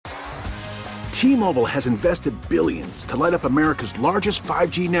T-Mobile has invested billions to light up America's largest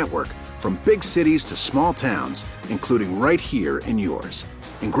 5G network, from big cities to small towns, including right here in yours.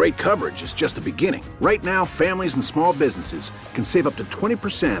 And great coverage is just the beginning. Right now, families and small businesses can save up to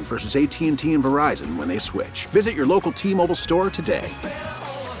 20% versus AT&T and Verizon when they switch. Visit your local T-Mobile store today.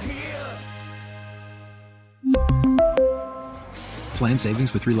 Plan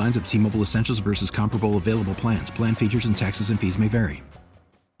savings with 3 lines of T-Mobile Essentials versus comparable available plans. Plan features and taxes and fees may vary.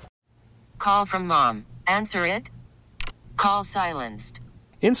 Call from mom. Answer it. Call silenced.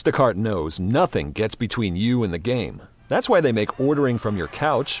 Instacart knows nothing gets between you and the game. That's why they make ordering from your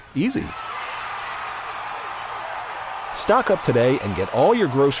couch easy. Stock up today and get all your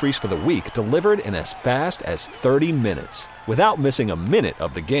groceries for the week delivered in as fast as 30 minutes without missing a minute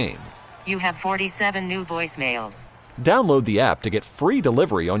of the game. You have 47 new voicemails. Download the app to get free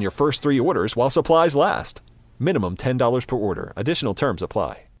delivery on your first 3 orders while supplies last. Minimum $10 per order. Additional terms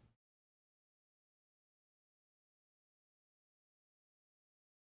apply.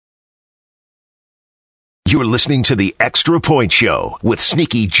 You're listening to the Extra Point Show with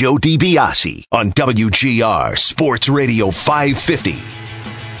Sneaky Joe DiBiase on WGR Sports Radio 550.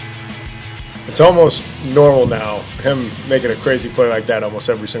 It's almost normal now, him making a crazy play like that almost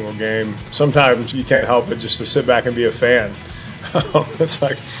every single game. Sometimes you can't help it just to sit back and be a fan. It's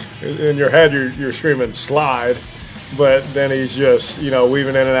like in your head you're screaming slide, but then he's just,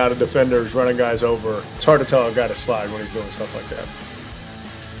 weaving in and out of defenders, running guys over. It's hard to tell a guy to slide when he's doing stuff like that.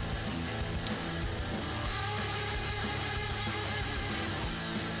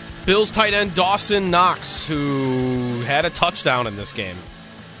 Bills tight end Dawson Knox, who had a touchdown in this game.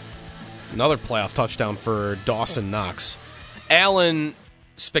 Another playoff touchdown for Dawson Knox. Allen,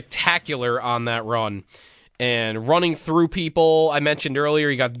 spectacular on that run. And running through people, I mentioned earlier,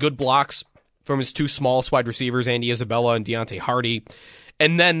 he got good blocks from his 2 smallest wide receivers, Andy Isabella and Deontay Hardy.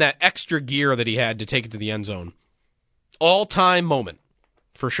 And then that extra gear that he had to take it to the end zone. All-time moment,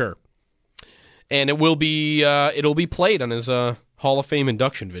 for sure. And it'll be played on his Hall of Fame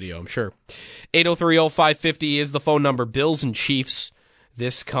induction video, I'm sure. 803-0550 is the phone number. Bills and Chiefs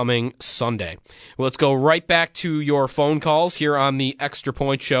this coming Sunday. Well, let's go right back to your phone calls here on the Extra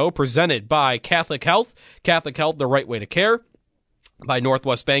Point Show, presented by Catholic Health. Catholic Health, the right way to care. By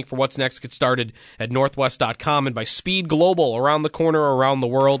Northwest Bank. For what's next, get started at northwest.com. And by Speed Global, around the corner, around the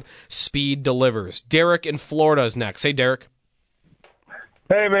world, Speed delivers. Derek in Florida is next. Hey, Derek.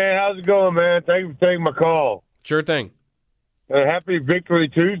 Hey, man, how's it going, man? Thank you for taking my call. Sure thing. Happy Victory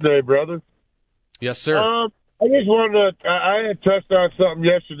Tuesday, brother. Yes, sir. I just wanted to. I had touched on something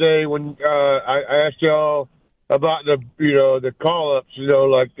yesterday when I asked y'all about the call ups.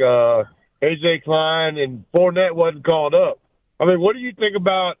 Like AJ Klein and Fournette wasn't called up. I mean, what do you think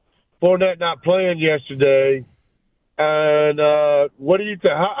about Fournette not playing yesterday? And what do you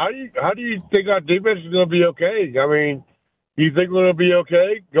think? How do you think our defense is going to be okay? I mean, do you think we're going to be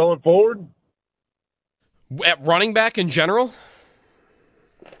okay going forward? At running back in general?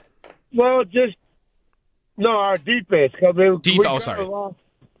 Well, our defense. We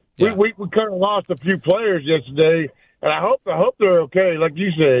kind of lost a few players yesterday, and I hope they're okay. Like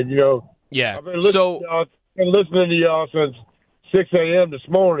you said, Yeah. I've been listening to y'all since 6 a.m. this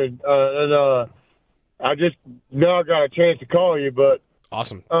morning, and I just now got a chance to call you. But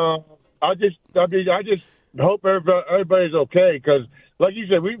awesome. I just hope everybody's okay because, like you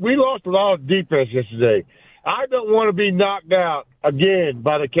said, we lost a lot of defense yesterday. I don't want to be knocked out again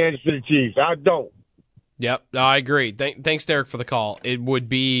by the Kansas City Chiefs. I don't. Yep, no, I agree. Thanks, Derek, for the call. It would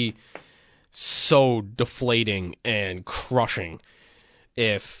be so deflating and crushing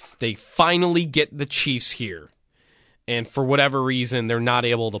if they finally get the Chiefs here, and for whatever reason, they're not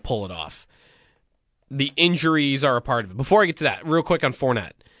able to pull it off. The injuries are a part of it. Before I get to that, real quick on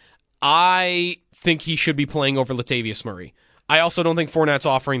Fournette, I think he should be playing over Latavius Murray. I also don't think Fournette's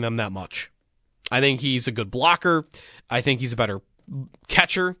offering them that much. I think he's a good blocker. I think he's a better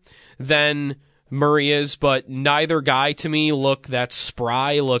catcher than Murray is, but neither guy to me look that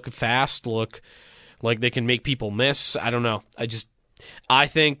spry, look fast, look like they can make people miss. I don't know. I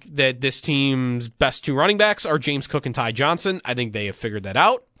think that this team's best 2 running backs are James Cook and Ty Johnson. I think they have figured that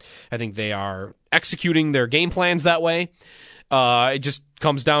out. I think they are executing their game plans that way. It just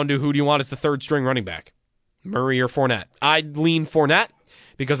comes down to who do you want as the 3rd string running back, Murray or Fournette. I'd lean Fournette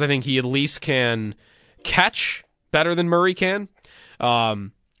because I think he at least can catch better than Murray can.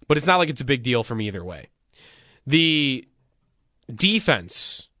 But it's not like it's a big deal for me either way. The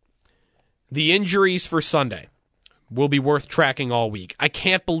defense, the injuries for Sunday will be worth tracking all week. I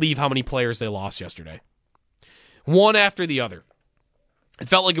can't believe how many players they lost yesterday. One after the other. It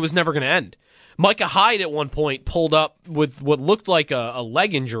felt like it was never going to end. Micah Hyde at one point pulled up with what looked like a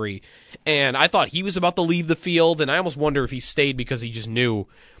leg injury, and I thought he was about to leave the field, and I almost wonder if he stayed because he just knew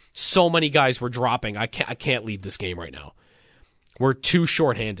so many guys were dropping. I can't leave this game right now. We're too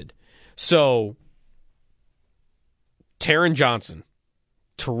shorthanded. So, Taron Johnson,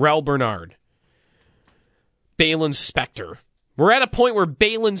 Terrell Bernard, Baylon Spector. We're at a point where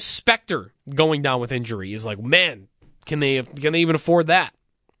Baylon Spector going down with injury is like, man, can they even afford that?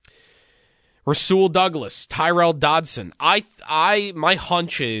 Rasul Douglas, Tyrell Dodson. My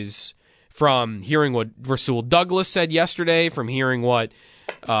hunch is, from hearing what Rasul Douglas said yesterday, from hearing what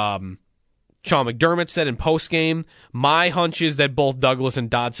Sean McDermott said in postgame, my hunch is that both Douglas and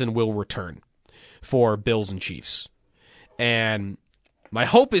Dodson will return for Bills and Chiefs. And my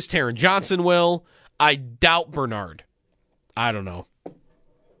hope is Taron Johnson will. I doubt Bernard. I don't know.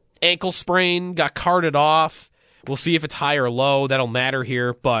 Ankle sprain, got carted off. We'll see if it's high or low. That'll matter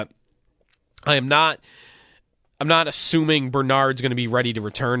here, but I'm not assuming Bernard's going to be ready to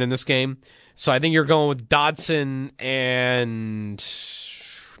return in this game. So I think you're going with Dodson and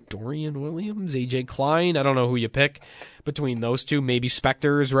Dorian Williams, AJ Klein. I don't know who you pick between those two. Maybe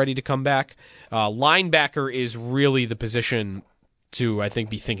Spector is ready to come back. Linebacker is really the position to, I think,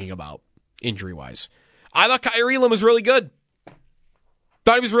 be thinking about injury-wise. I thought Kaiir Elam was really good.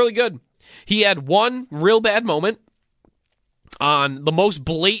 Thought he was really good. He had one real bad moment on the most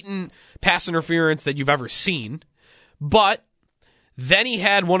blatant pass interference that you've ever seen, but then he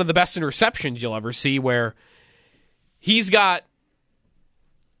had one of the best interceptions you'll ever see, where he's got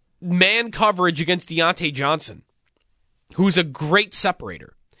man coverage against Deontay Johnson, who's a great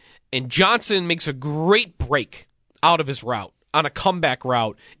separator, and Johnson makes a great break out of his route on a comeback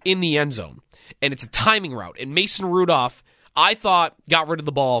route in the end zone, and it's a timing route, and Mason Rudolph, I thought, got rid of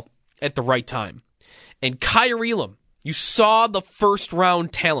the ball at the right time. And Kaiir Elam, you saw the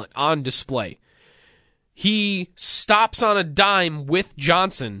first-round talent on display. He stops on a dime with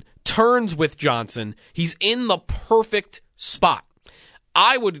Johnson, turns with Johnson. He's in the perfect spot.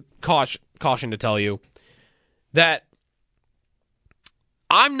 I would caution to tell you that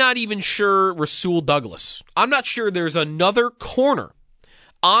I'm not even sure Rasul Douglas. I'm not sure there's another corner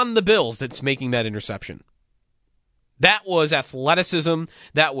on the Bills that's making that interception. That was athleticism,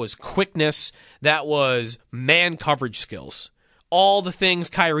 that was quickness, that was man coverage skills. All the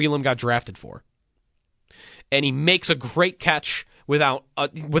things Kaiir Elam got drafted for. And he makes a great catch without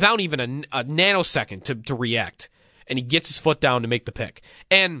even a nanosecond to react. And he gets his foot down to make the pick.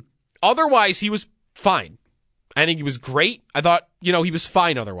 And otherwise, he was fine. I think he was great. I thought, he was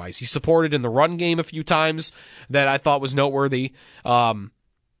fine otherwise. He supported in the run game a few times that I thought was noteworthy. I'm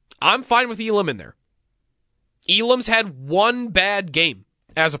fine with Elam in there. Elam's had one bad game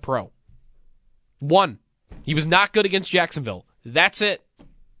as a pro. One. He was not good against Jacksonville. That's it.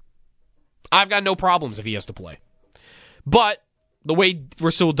 I've got no problems if he has to play. But the way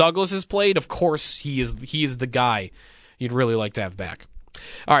Rasul Douglas has played, of course, he is the guy you'd really like to have back.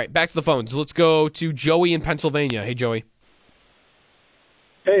 All right, back to the phones. Let's go to Joey in Pennsylvania. Hey, Joey.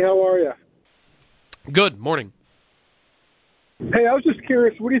 Hey, how are you? Good. Morning. Hey, I was just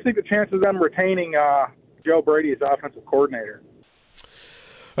curious, what do you think the chances of them retaining Joe Brady as offensive coordinator?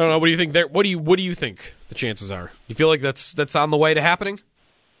 I don't know. What do you think there? What do you think the chances are? You feel like that's on the way to happening?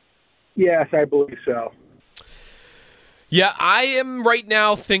 Yes, I believe so. Yeah, I am right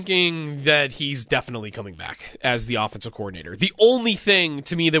now thinking that he's definitely coming back as the offensive coordinator. The only thing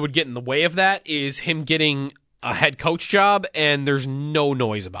to me that would get in the way of that is him getting a head coach job, and there's no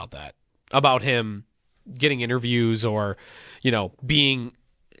noise about that, about him getting interviews or, being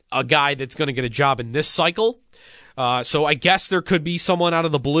a guy that's going to get a job in this cycle. So I guess there could be someone out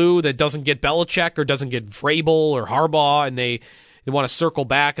of the blue that doesn't get Belichick or doesn't get Vrabel or Harbaugh, and they want to circle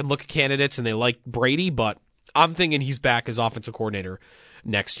back and look at candidates and they like Brady, but I'm thinking he's back as offensive coordinator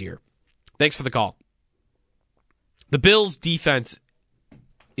next year. Thanks for the call. The Bills' defense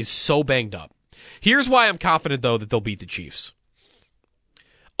is so banged up. Here's why I'm confident, though, that they'll beat the Chiefs.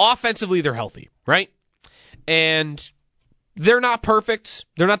 Offensively, they're healthy, right? And they're not perfect.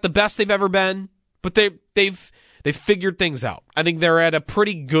 They're not the best they've ever been, but they've figured things out. I think they're at a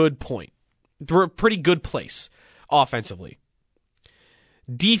pretty good point. They're a pretty good place offensively.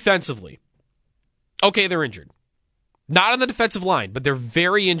 Defensively, okay, they're injured. Not on the defensive line, but they're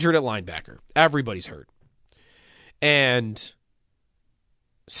very injured at linebacker. Everybody's hurt. And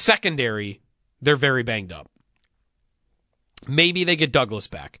secondary, they're very banged up. Maybe they get Douglas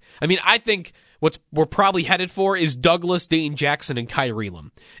back. I mean, I think what we're probably headed for is Douglas, Dane Jackson, and Kaiir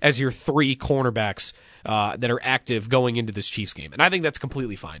Elam as your three cornerbacks that are active going into this Chiefs game. And I think that's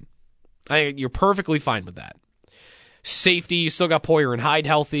completely fine. You're perfectly fine with that. Safety, you still got Poyer and Hyde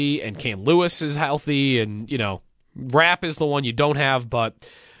healthy, and Cam Lewis is healthy, and, Rapp is the one you don't have, but,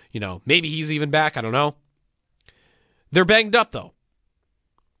 maybe he's even back. I don't know. They're banged up, though.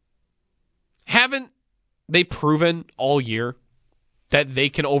 Haven't they proven all year that they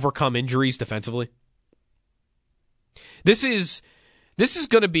can overcome injuries defensively? This is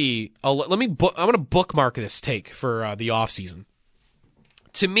going to be I'm going to bookmark this take for the offseason.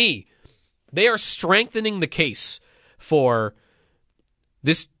 To me, they are strengthening the case for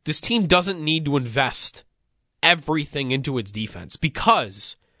this team doesn't need to invest everything into its defense,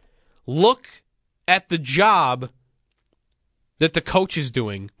 because look at the job that the coach is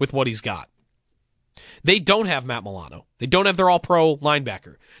doing with what he's got. They don't have Matt Milano. They don't have their all-pro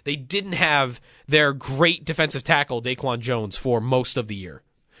linebacker. They didn't have their great defensive tackle, Daquan Jones, for most of the year.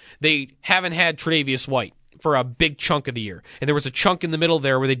 They haven't had Tre'Davious White for a big chunk of the year. And there was a chunk in the middle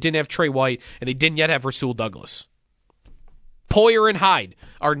there where they didn't have Trey White, and they didn't yet have Rasul Douglas. Poyer and Hyde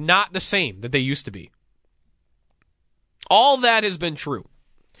are not the same that they used to be. All that has been true.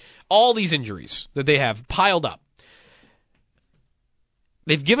 All these injuries that they have piled up.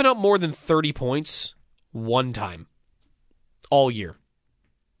 They've given up more than 30 points one time all year.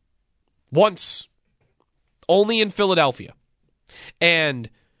 Once. Only in Philadelphia. And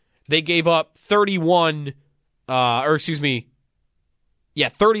they gave up 31 in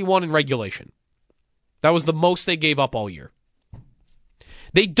regulation. That was the most they gave up all year.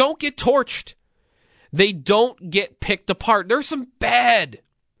 They don't get torched. They don't get picked apart. There's some bad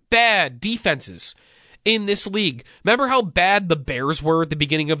defenses in this league. Remember how bad the Bears were at the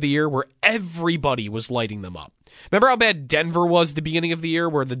beginning of the year, where everybody was lighting them up? Remember how bad Denver was at the beginning of the year,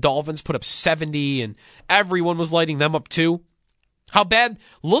 where the Dolphins put up 70 and everyone was lighting them up too? How bad?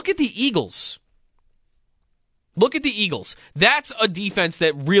 Look at the Eagles. Look at the Eagles. That's a defense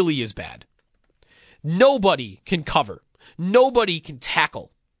that really is bad. Nobody can cover. Nobody can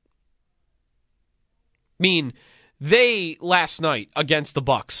tackle. I mean, they last night against the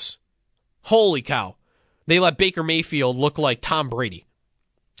Bucs, holy cow, they let Baker Mayfield look like Tom Brady.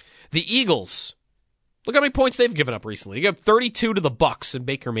 The Eagles, look how many points they've given up recently. They gave up 32 to the Bucs and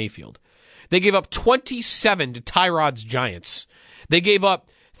Baker Mayfield. They gave up 27 to Tyrod's Giants. They gave up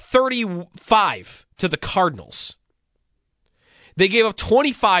 35 to the Cardinals. They gave up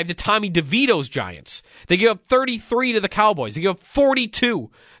 25 to Tommy DeVito's Giants. They gave up 33 to the Cowboys. They gave up 42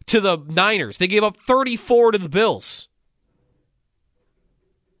 to the Niners. They gave up 34 to the Bills.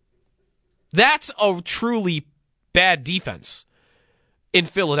 That's a truly bad defense in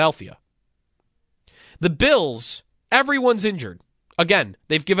Philadelphia. The Bills, everyone's injured. Again,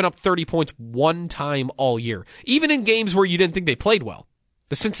 they've given up 30 points one time all year. Even in games where you didn't think they played well.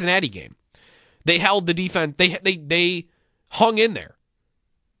 The Cincinnati game. They held the defense. They hung in there.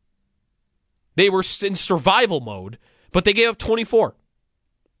 They were in survival mode, but they gave up 24.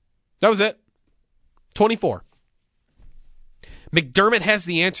 That was it. 24. McDermott has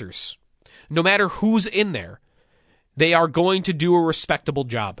the answers. No matter who's in there, they are going to do a respectable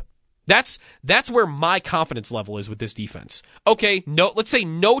job. That's where my confidence level is with this defense. Okay, let's say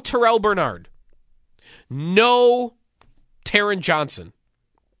no Terrell Bernard. No Taron Johnson.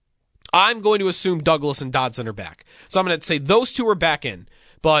 I'm going to assume Douglas and Dodson are back. So I'm going to say those two are back in.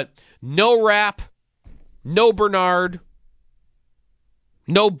 But no Rapp, no Bernard,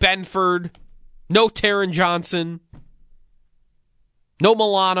 no Benford, no Taron Johnson, no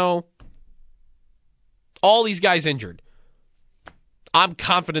Milano. All these guys injured. I'm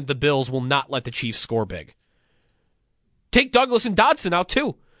confident the Bills will not let the Chiefs score big. Take Douglas and Dodson out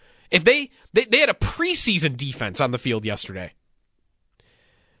too. If they had a preseason defense on the field yesterday.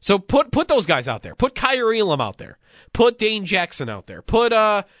 So put those guys out there. Put Kaiir Elam out there. Put Dane Jackson out there. Put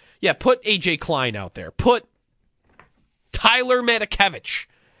AJ Klein out there. Put Tyler Matakevich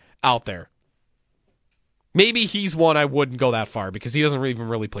out there. Maybe he's one I wouldn't go that far because he doesn't even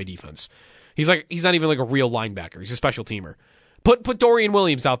really play defense. He's not even like a real linebacker. He's a special teamer. Put Dorian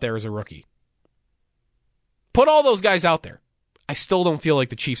Williams out there as a rookie. Put all those guys out there. I still don't feel like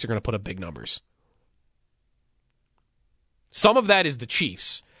the Chiefs are going to put up big numbers. Some of that is the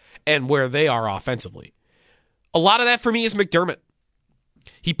Chiefs and where they are offensively. A lot of that for me is McDermott.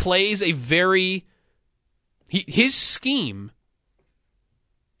 He plays his scheme.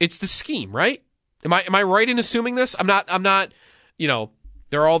 It's the scheme, right? Am I right in assuming this? I'm not,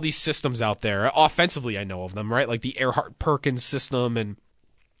 there are all these systems out there. Offensively, I know of them, right? Like the Earhart-Perkins system, and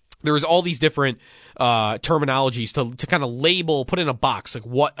there's all these different terminologies to kind of label, put in a box, like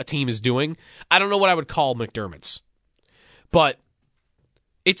what a team is doing. I don't know what I would call McDermott's. But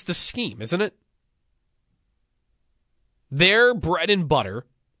it's the scheme, isn't it? Their bread and butter,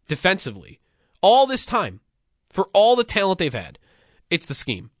 defensively, all this time, For all the talent they've had, it's the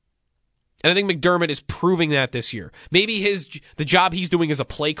scheme. And I think McDermott is proving that this year. Maybe the job he's doing as a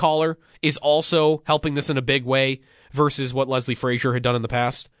play caller is also helping this in a big way versus what Leslie Frazier had done in the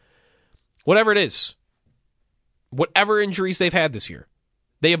past. Whatever it is, whatever injuries they've had this year,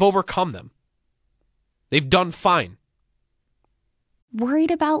 they have overcome them. They've done fine.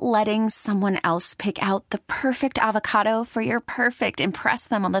 Worried about letting someone else pick out the perfect avocado for your perfect impress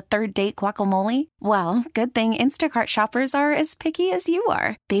them on the third date guacamole? Well, good thing Instacart shoppers are as picky as you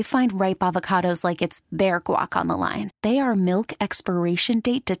are. They find ripe avocados like it's their guac on the line. They are milk expiration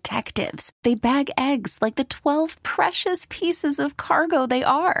date detectives. They bag eggs like the 12 precious pieces of cargo they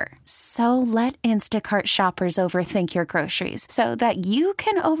are. So let Instacart shoppers overthink your groceries so that you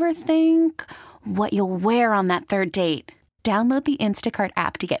can overthink what you'll wear on that third date. Download the Instacart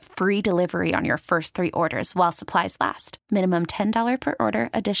app to get free delivery on your first 3 orders while supplies last. Minimum $10 per order.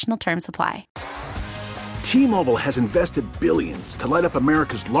 Additional terms apply. T-Mobile has invested billions to light up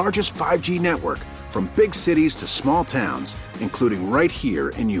America's largest 5G network, from big cities to small towns, including right here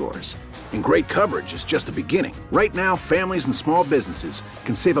in yours. And great coverage is just the beginning. Right now, families and small businesses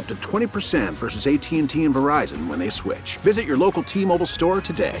can save up to 20% versus AT&T and Verizon when they switch. Visit your local T-Mobile store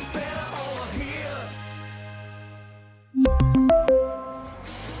today.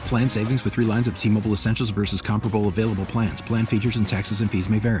 Plan savings with 3 lines of T-Mobile Essentials versus comparable available plans. Plan features and taxes and fees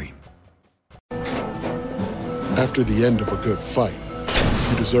may vary. After the end of a good fight,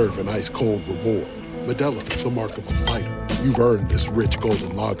 you deserve an ice-cold reward. Modelo is the mark of a fighter. You've earned this rich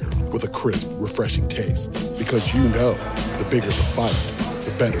golden lager with a crisp, refreshing taste. Because you know, the bigger the fight,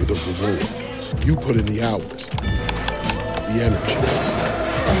 the better the reward. You put in the hours, the energy,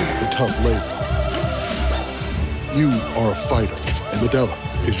 the tough labor. You are a fighter, and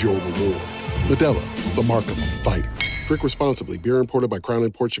Modelo is your reward. Modelo, the mark of a fighter. Drink responsibly. Beer imported by Crown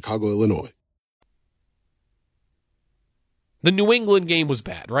Imports, Chicago, Illinois. The New England game was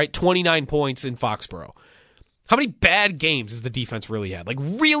bad, right? 29 points in Foxborough. How many bad games has the defense really had? Like,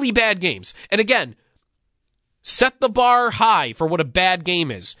 really bad games. And again, set the bar high for what a bad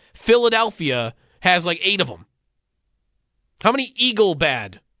game is. Philadelphia has like 8 of them. How many Eagle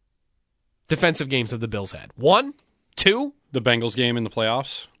bad defensive games have the Bills had? 1? 2? The Bengals game in the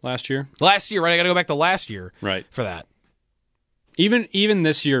playoffs last year. Last year, right? I got to go back to last year, right, for that. Even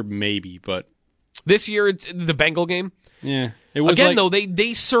this year, maybe, but this year, it's the Bengal game. Yeah, it was again though.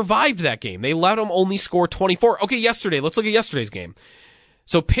 They survived that game. They let them only score 24. Okay, yesterday. Let's look at yesterday's game.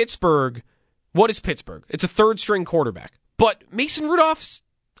 So Pittsburgh. What is Pittsburgh? It's a third string quarterback, but Mason Rudolph's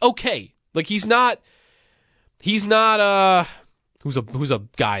okay. Like he's not. Who's a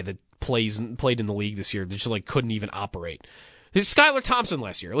guy that played in the league this year that just like couldn't even operate. It's Skylar Thompson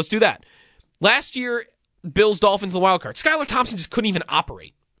last year. Let's do that. Last year, Bills Dolphins the wild card. Skylar Thompson just couldn't even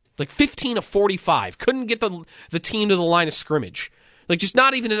operate. Like 15 of 45. Couldn't get the team to the line of scrimmage. Like just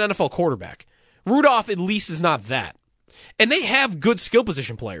not even an NFL quarterback. Rudolph at least is not that. And they have good skill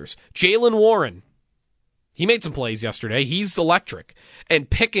position players. Jaylen Warren. He made some plays yesterday. He's electric. And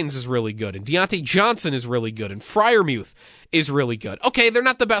Pickens is really good. And Deontay Johnson is really good. And Freiermuth is really good. Okay, they're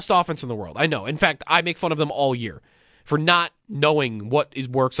not the best offense in the world. I know. In fact, I make fun of them all year for not knowing what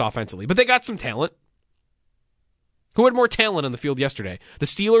works offensively. But they got some talent. Who had more talent on the field yesterday? The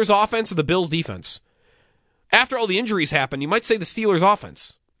Steelers' offense or the Bills' defense? After all the injuries happened, you might say the Steelers'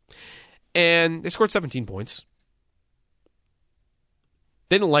 offense. And they scored 17 points.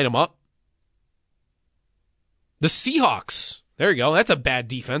 They didn't light them up. The Seahawks. There you go. That's a bad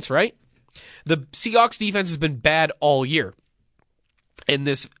defense, right? The Seahawks defense has been bad all year. And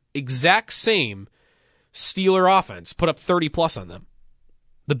this exact same Steeler offense put up 30 plus on them.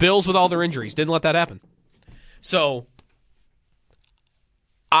 The Bills, with all their injuries, didn't let that happen. So,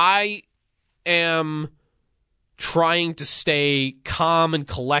 I am trying to stay calm and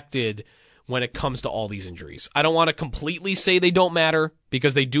collected when it comes to all these injuries. I don't want to completely say they don't matter,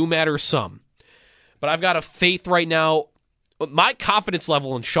 because they do matter some. But I've got a faith right now. My confidence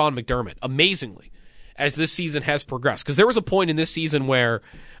level in Sean McDermott, amazingly, as this season has progressed. Because there was a point in this season where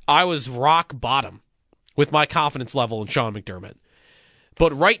I was rock bottom with my confidence level in Sean McDermott.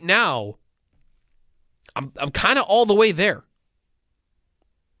 But right now, I'm kind of all the way there.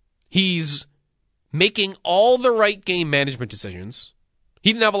 He's making all the right game management decisions.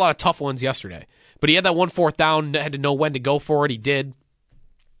 He didn't have a lot of tough ones yesterday, but he had that 1 4th down, had to know when to go for it. He did.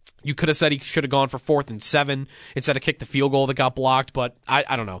 You could have said he should have gone for 4th and 7 instead of kick the field goal that got blocked, but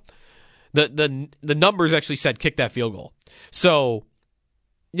I don't know. The numbers actually said kick that field goal. So,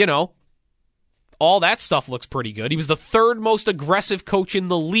 all that stuff looks pretty good. He was the 3rd most aggressive coach in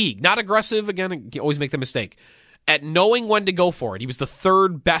the league. Not aggressive, again, you always make the mistake. At knowing when to go for it, he was the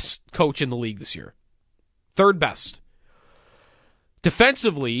 3rd best coach in the league this year. Third best.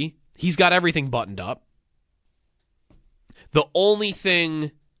 Defensively, he's got everything buttoned up. The only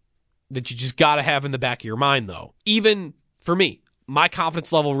thing that you just got to have in the back of your mind, though, even for me, my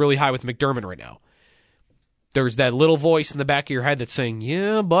confidence level really high with McDermott right now. There's that little voice in the back of your head that's saying,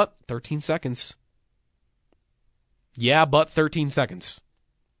 yeah, but 13 seconds. Yeah, but 13 seconds.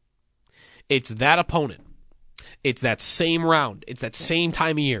 It's that opponent. It's that same round. It's that same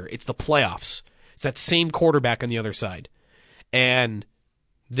time of year. It's the playoffs. It's that same quarterback on the other side. And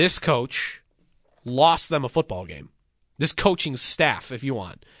this coach lost them a football game. This coaching staff, if you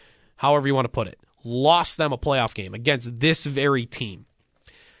want, however you want to put it, lost them a playoff game against this very team.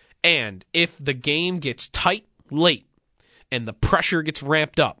 And if the game gets tight late and the pressure gets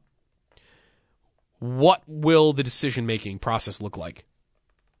ramped up, what will the decision-making process look like?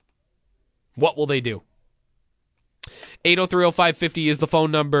 What will they do? 803-0550 is the phone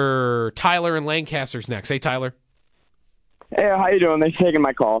number. Tyler in Lancaster's next. Hey, Tyler. Hey, how you doing? Thanks for taking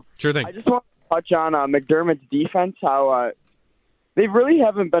my call. Sure thing. I just want to touch on McDermott's defense, how they really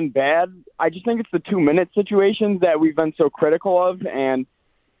haven't been bad. I just think it's the 2-minute situations that we've been so critical of, and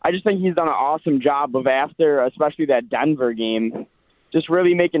I just think he's done an awesome job of after, especially that Denver game, just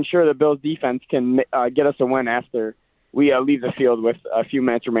really making sure the Bills' defense can get us a win after we leave the field with a few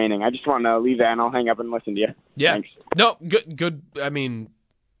minutes remaining. I just want to leave that, and I'll hang up and listen to you. Yeah. Thanks. No, good. I mean,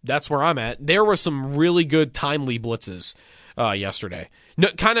 that's where I'm at. There were some really good timely blitzes yesterday. No,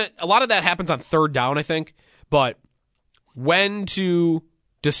 a lot of that happens on third down, I think, but when to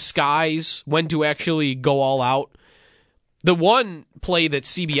disguise, when to actually go all out. The one play that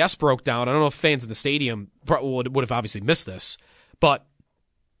CBS broke down, I don't know if fans in the stadium would have obviously missed this, but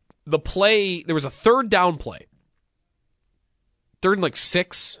the play, there was a third down play, 3rd and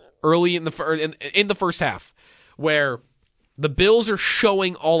 6 early in the first half, where the Bills are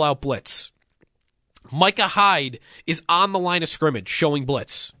showing all-out blitz. Micah Hyde is on the line of scrimmage showing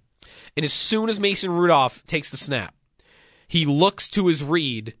blitz. And as soon as Mason Rudolph takes the snap, he looks to his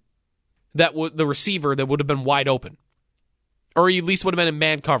read, the receiver that would have been wide open. Or he at least would have been in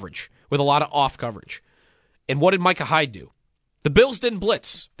man coverage with a lot of off coverage. And what did Micah Hyde do? The Bills didn't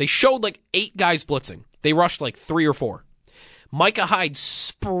blitz. They showed 8 guys blitzing. They rushed 3 or 4. Micah Hyde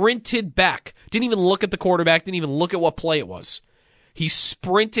sprinted back. Didn't even look at the quarterback. Didn't even look at what play it was. He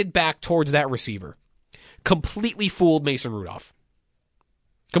sprinted back towards that receiver. Completely fooled Mason Rudolph.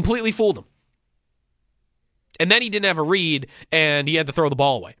 Completely fooled him. And then he didn't have a read, and he had to throw the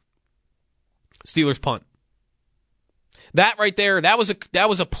ball away. Steelers punt. That right there, that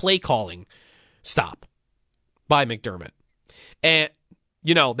was a play calling stop by McDermott. And,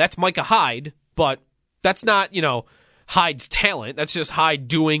 that's Micah Hyde, but that's not, Hyde's talent. That's just Hyde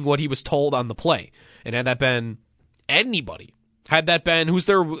doing what he was told on the play. And had that been anybody, Damar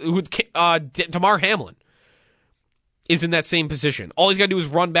Hamlin is in that same position. All he's got to do is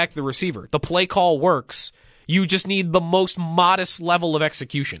run back to the receiver. The play call works. You just need the most modest level of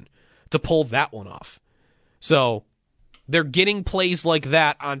execution to pull that one off. So they're getting plays like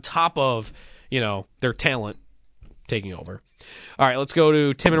that on top of, their talent taking over. All right, let's go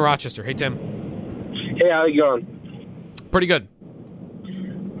to Tim in Rochester. Hey, Tim. Hey, how you going? Pretty good.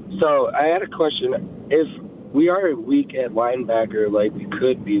 So I had a question. If we are weak at linebacker like we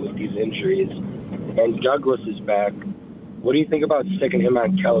could be with these injuries, and Douglas is back, what do you think about sticking him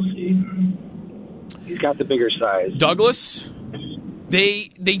on Kelsey? He's got the bigger size. Douglas? They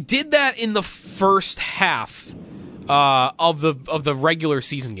did that in the first half of the regular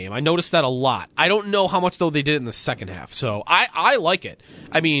season game. I noticed that a lot. I don't know how much, though, they did it in the second half. So I like it.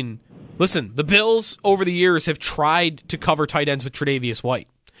 I mean, listen, the Bills over the years have tried to cover tight ends with Tre'Davious White.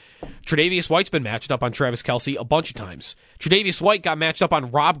 Tre'Davious White's been matched up on Travis Kelce a bunch of times. Tre'Davious White got matched up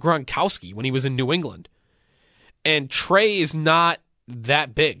on Rob Gronkowski when he was in New England. And Trey is not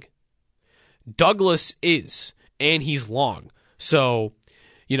that big. Douglas is, and he's long. So,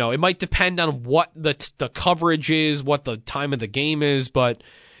 it might depend on what the coverage is, what the time of the game is, but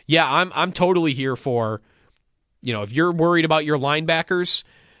yeah, I'm totally here for, if you're worried about your linebackers,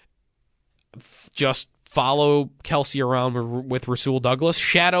 just follow Kelce around with Rasul Douglas.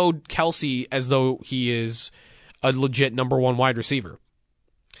 Shadow Kelce as though he is a legit number 1 wide receiver.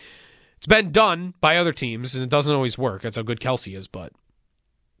 It's been done by other teams, and it doesn't always work. That's how good Kelce is, but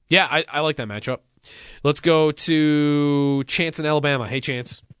yeah, I like that matchup. Let's go to Chance in Alabama. Hey,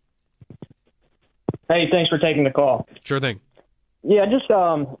 Chance. Hey, thanks for taking the call. Sure thing. Yeah, just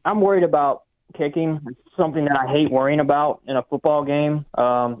I'm worried about kicking. It's something that I hate worrying about in a football game.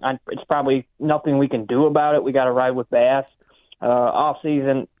 It's probably nothing we can do about it. We got to ride with Bass. Off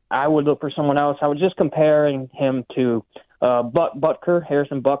season, I would look for someone else. I was just comparing him to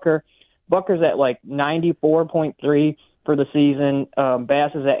Harrison Butker. Butker's at like 94.3 for the season.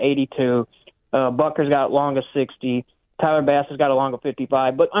 Bass is at 82. Butker's got long of 60. Tyler Bass has got a long of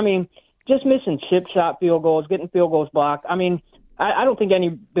 55. But, I mean, just missing chip shot field goals, getting field goals blocked. I mean, I don't think any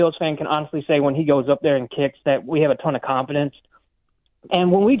Bills fan can honestly say when he goes up there and kicks that we have a ton of confidence.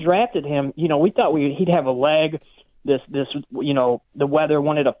 And when we drafted him, you know, we thought he'd have a leg. This, you know, the weather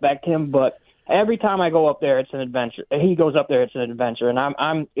wouldn't affect him. But every time I go up there, it's an adventure. He goes up there, it's an adventure. And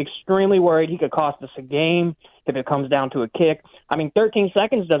I'm extremely worried he could cost us a game if it comes down to a kick. I mean, 13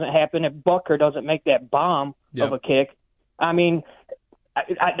 seconds doesn't happen if Butker doesn't make that bomb of a kick. I mean,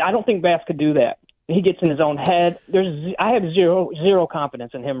 I don't think Bass could do that. He gets in his own head. I have zero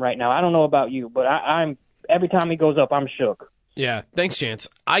confidence in him right now. I don't know about you, but I'm every time he goes up, I'm shook. Yeah, thanks, Chance.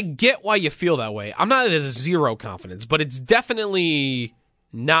 I get why you feel that way. I'm not at zero confidence, but it's definitely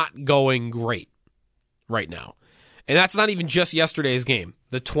not going great right now. And that's not even just yesterday's game.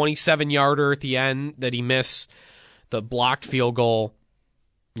 The 27-yarder at the end that he missed, the blocked field goal,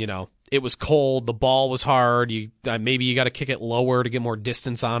 you know, it was cold. The ball was hard. Maybe you got to kick it lower to get more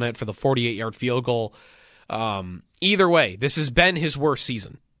distance on it for the 48-yard field goal. Either way, this has been his worst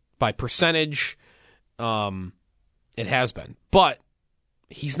season by percentage. It has been, but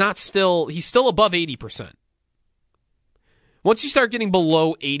he's still above 80%. Once you start getting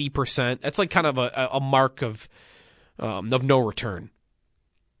below 80%, that's like kind of a mark of no return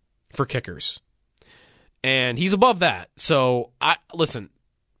for kickers. And he's above that. So listen.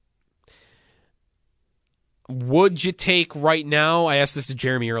 Would you take right now, I asked this to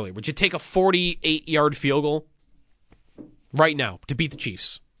Jeremy earlier, would you take a 48-yard field goal right now to beat the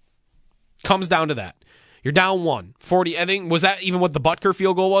Chiefs? Comes down to that. You're down 1. 40, I think, was that even what the Butker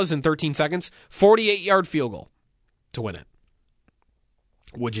field goal was in 13 seconds? 48-yard field goal to win it.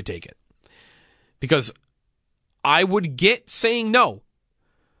 Would you take it? Because I would get saying no.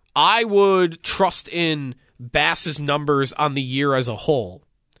 I would trust in Bass's numbers on the year as a whole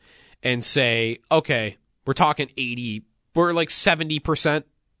and say, okay, we're talking 80. We're like 70%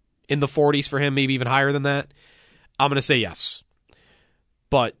 in the 40s for him, maybe even higher than that. I'm going to say yes.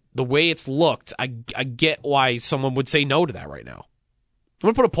 But the way it's looked, I get why someone would say no to that right now. I'm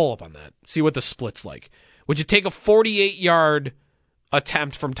going to put a poll up on that, see what the split's like. Would you take a 48-yard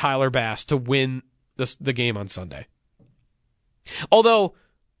attempt from Tyler Bass to win the game on Sunday? Although,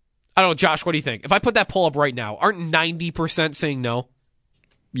 I don't know, Josh, what do you think? If I put that poll up right now, aren't 90% saying no?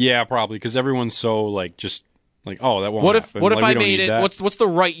 Yeah, probably, because everyone's so just oh, that won't happen. What if I made it? What's the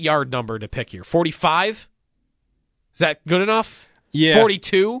right yard number to pick here? 45? Is that good enough? Yeah.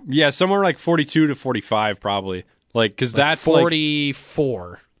 42? Yeah, somewhere like 42 to 45 probably. Because that's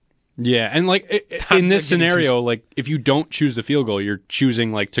 44. Yeah, and in this scenario, if you don't choose the field goal, you're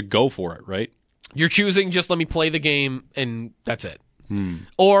choosing to go for it, right? You're choosing just let me play the game and that's it.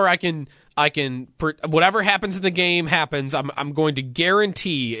 Or I can whatever happens in the game happens. I'm going to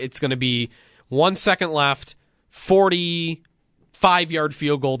guarantee it's going to be 1 second left, 45-yard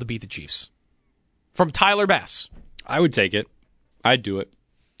field goal to beat the Chiefs from Tyler Bass. I would take it. I'd do it.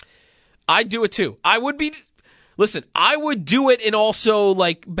 I'd do it too. I would do it and also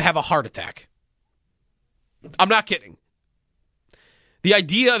have a heart attack. I'm not kidding. The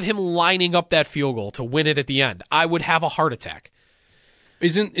idea of him lining up that field goal to win it at the end, I would have a heart attack.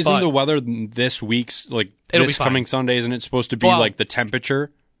 Isn't the weather this week's this coming Sunday? Isn't it supposed to be the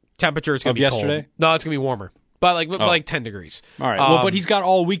temperature? Temperature is going to be yesterday. Cold. No, it's going to be warmer, but 10 degrees. All right. Well, but he's got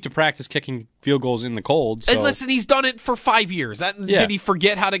all week to practice kicking field goals in the cold. So. And listen, he's done it for 5 years. Did he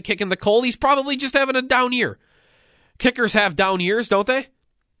forget how to kick in the cold? He's probably just having a down year. Kickers have down years, don't they?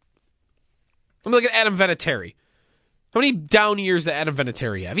 Let me look at Adam Vinatieri. How many down years did Adam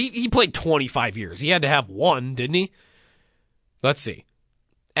Vinatieri have? He played 25 years. He had to have one, didn't he? Let's see.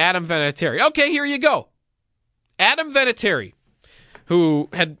 Adam Vinatieri. Okay, here you go. Adam Vinatieri, who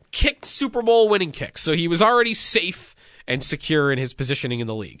had kicked Super Bowl winning kicks, so he was already safe and secure in his positioning in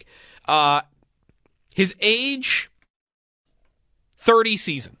the league. His age, 30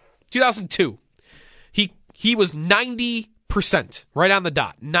 season, 2002. He was 90%, right on the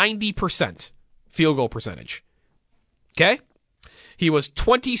dot, 90% field goal percentage. Okay? He was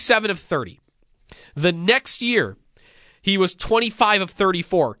 27 of 30. The next year, he was 25 of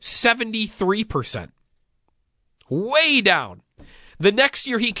 34, 73%. Way down. The next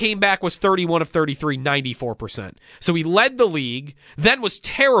year he came back was 31 of 33, 94%. So he led the league, then was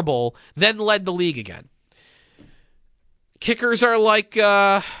terrible, then led the league again. Kickers are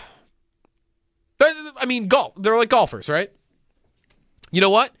they're like golfers, right? You know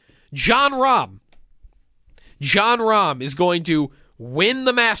what? Jon Rahm is going to win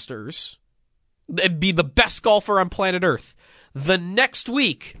the Masters and be the best golfer on planet Earth. The next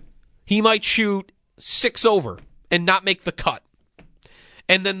week, he might shoot 6 over and not make the cut.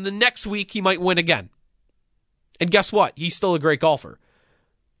 And then the next week, he might win again. And guess what? He's still a great golfer.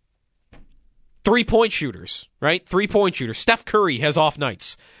 3-point shooters, right? 3-point shooters. Steph Curry has off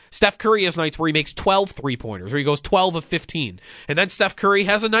nights. Steph Curry has nights where he makes 12 3-pointers, where he goes 12 of 15. And then Steph Curry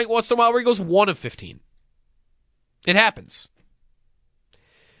has a night once in a while where he goes 1 of 15. It happens.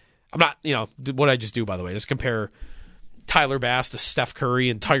 I'm not, what I just do, by the way, is compare Tyler Bass to Steph Curry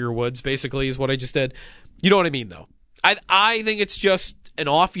and Tiger Woods, basically, is what I just did. You know what I mean, though. I think it's just an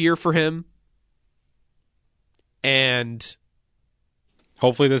off year for him. And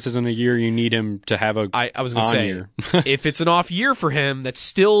hopefully this isn't a year you need him to have a I was going to say, year. If it's an off year for him, that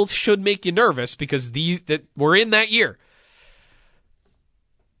still should make you nervous because that we're in that year.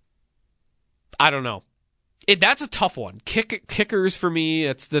 I don't know. That's a tough one. Kickers for me,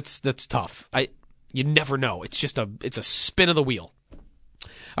 that's tough. You never know. It's a spin of the wheel.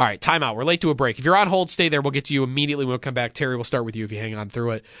 All right, timeout. We're late to a break. If you're on hold, stay there. We'll get to you immediately when we come back. Terry, we'll start with you if you hang on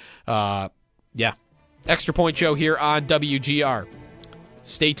through it. Yeah. Extra Point Show here on WGR.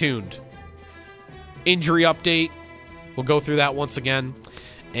 Stay tuned. Injury update. We'll go through that once again.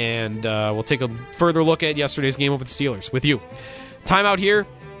 And we'll take a further look at yesterday's game over the Steelers with you. Timeout here.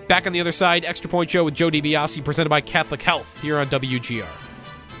 Back on the other side. Extra Point Show with Joe DiBiase, presented by Catholic Health here on WGR.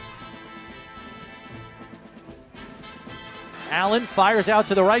 Allen fires out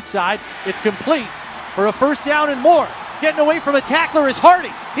to the right side. It's complete for a first down and more. Getting away from a tackler is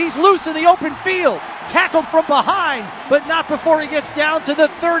Hardy. He's loose in the open field. Tackled from behind, but not before he gets down to the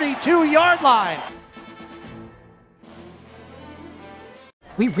 32-yard line.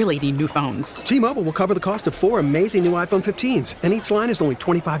 We really need new phones. T-Mobile will cover the cost of 4 amazing new iPhone 15s, and each line is only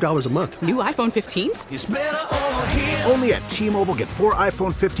 $25 a month. New iPhone 15s? It's better over here. Only at T-Mobile, get 4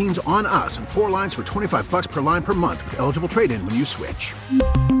 iPhone 15s on us and 4 lines for $25 per line per month with eligible trade-in when you switch.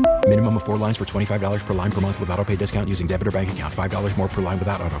 Minimum of 4 lines for $25 per line per month with autopay discount using debit or bank account. $5 more per line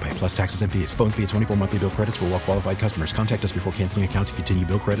without autopay, plus taxes and fees. Phone fee at 24 monthly bill credits for well-qualified customers. Contact us before canceling account to continue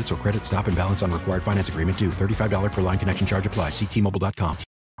bill credits or credit stop and balance on required finance agreement due. $35 per line connection charge applies. See T-Mobile.com.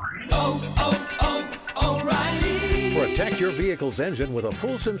 O'Reilly. Protect your vehicle's engine with a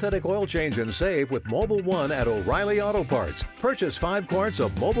full synthetic oil change and save with Mobil 1 at O'Reilly Auto Parts. Purchase 5 quarts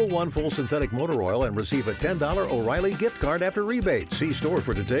of Mobil 1 full synthetic motor oil and receive a $10 O'Reilly gift card after rebate. See store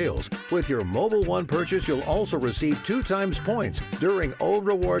for details. With your Mobil 1 purchase, you'll also receive 2 times points during O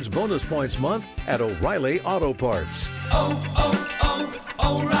Rewards Bonus Points Month at O'Reilly Auto Parts.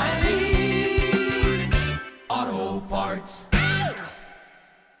 O'Reilly Auto Parts.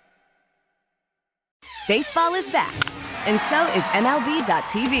 Baseball is back, and so is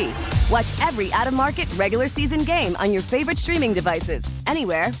MLB.tv. Watch every out-of-market regular season game on your favorite streaming devices,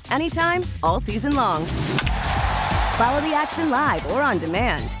 anywhere, anytime, all season long. Follow the action live or on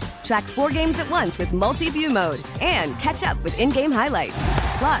demand. Track 4 games at once with multi-view mode and catch up with in-game highlights.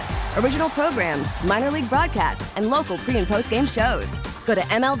 Plus, original programs, minor league broadcasts, and local pre- and post-game shows. Go to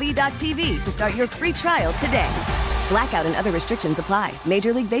MLB.tv to start your free trial today. Blackout and other restrictions apply.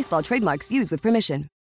 Major League Baseball trademarks used with permission.